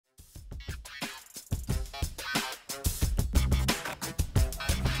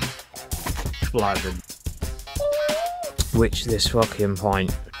exploded. Which this fucking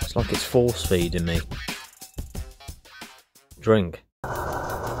pint, it's like it's force feeding me. Drink.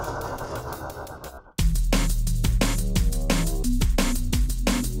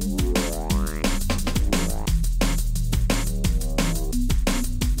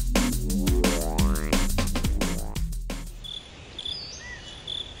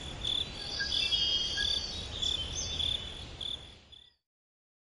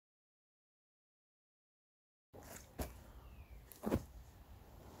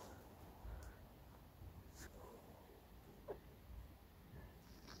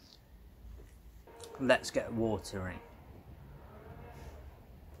 Let's get water in.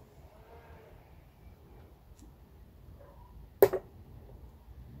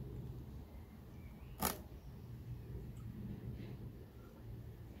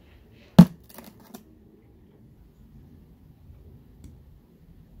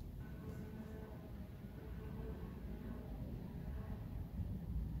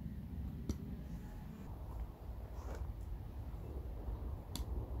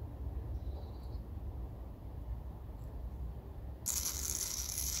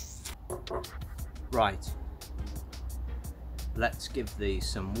 Right, let's give these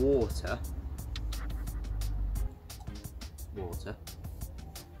some water.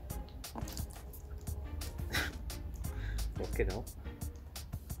 Fucking hell.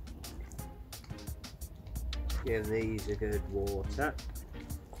 Give these a good water.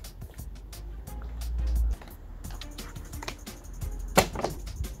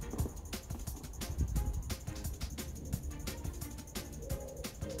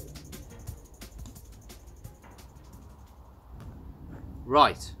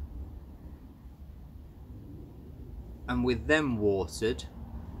 Right, and with them watered,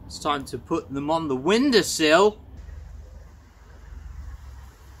 it's time to put them on the windowsill.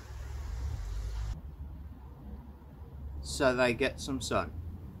 So they get some sun.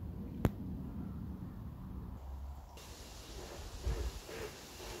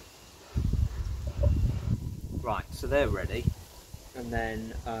 Right, so they're ready. And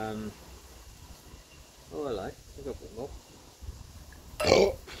then, oh hello, I've got a bit more.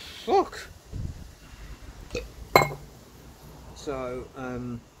 Oh, fuck! So,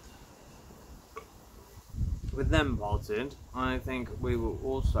 with them potted, I think we will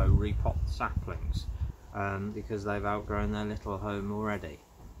also repot the saplings, because they've outgrown their little home already.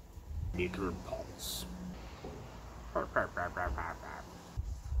 Little pots.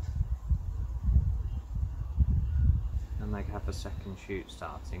 And they have a second shoot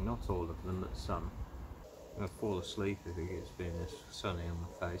starting, not all of them, but some. I'm going to fall asleep if it gets being this sunny on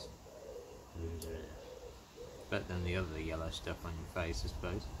my face. Better than the other yellow stuff on your face, I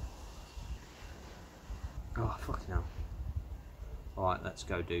suppose. Oh, fucking hell. Alright, let's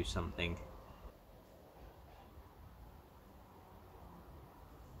go do something.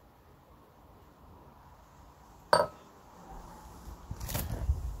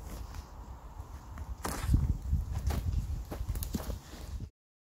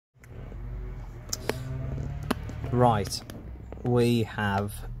 Right, we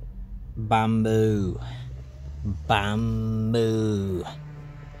have bamboo. Bamboo.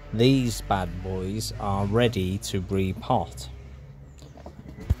 These bad boys are ready to repot.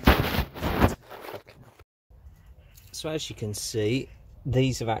 So as you can see,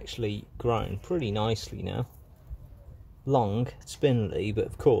 these have actually grown pretty nicely now. Long, spindly, but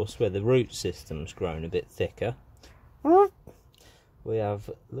of course where the root system's grown a bit thicker, we have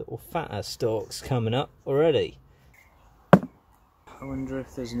little fatter stalks coming up already. I wonder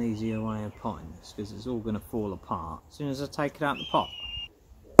if there's an easier way of potting this, because it's all going to fall apart as soon as I take it out of the pot.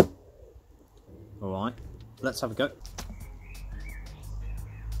 Alright, let's have a go.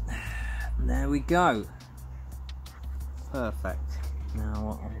 There we go. Perfect. Now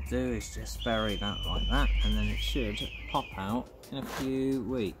what I'll do is just bury that like that, and then it should pop out in a few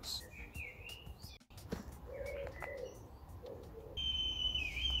weeks.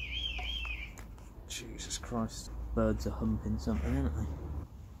 Jesus Christ. Birds are humping something, aren't they?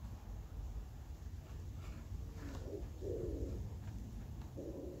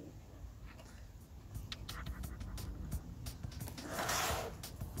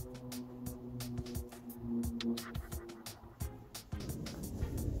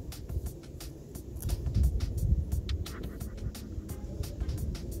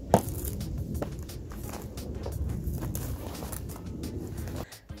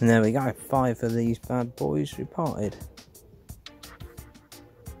 And there we go, 5 of these bad boys repotted.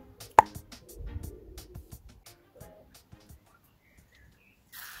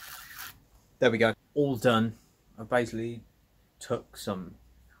 There we go, all done. I basically took some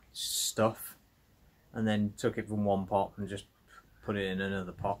stuff and then took it from one pot and just put it in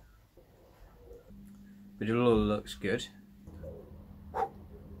another pot. But it all looks good.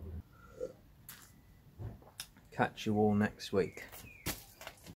 Catch you all next week.